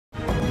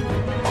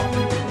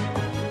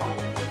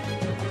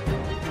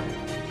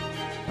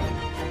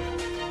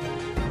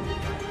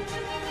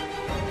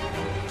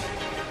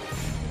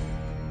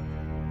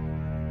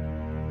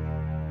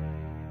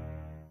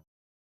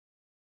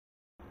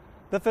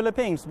The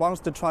Philippines wants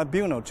the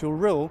tribunal to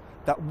rule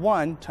that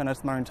 1.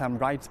 China's maritime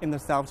rights in the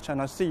South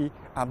China Sea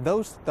are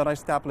those that are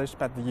established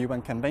by the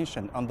UN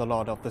Convention on the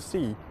Law of the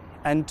Sea,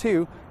 and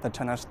 2. that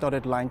China's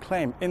dotted line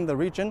claim in the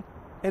region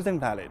is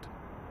invalid.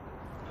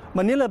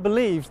 Manila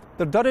believes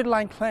the dotted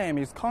line claim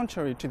is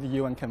contrary to the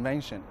UN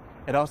Convention.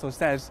 It also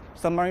says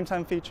some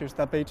maritime features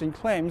that Beijing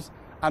claims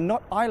are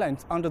not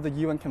islands under the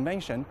UN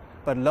Convention,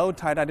 but low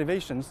tide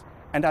elevations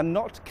and are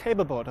not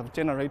capable of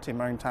generating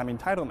maritime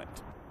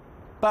entitlement.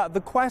 But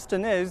the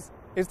question is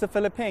the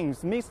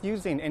Philippines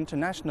misusing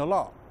international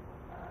law?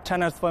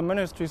 China's Foreign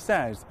Ministry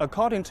says,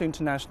 according to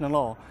international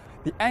law,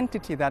 the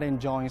entity that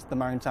enjoys the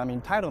maritime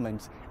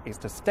entitlements is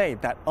the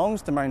state that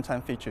owns the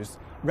maritime features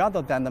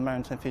rather than the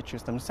maritime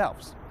features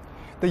themselves.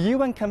 The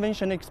UN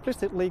Convention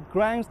explicitly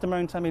grants the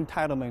maritime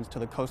entitlements to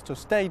the coastal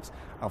states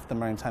of the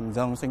maritime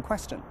zones in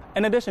question.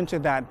 In addition to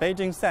that,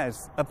 Beijing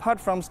says, apart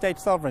from state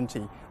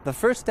sovereignty, the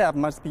first step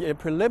must be a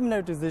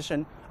preliminary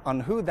decision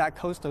on who that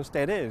coastal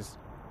state is.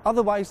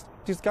 Otherwise,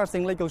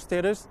 discussing legal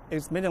status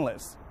is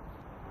meaningless.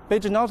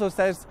 Beijing also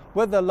says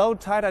whether low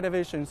tide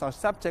elevations are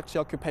subject to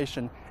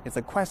occupation is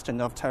a question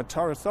of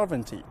territorial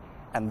sovereignty,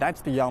 and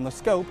that's beyond the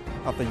scope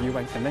of the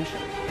UN Convention.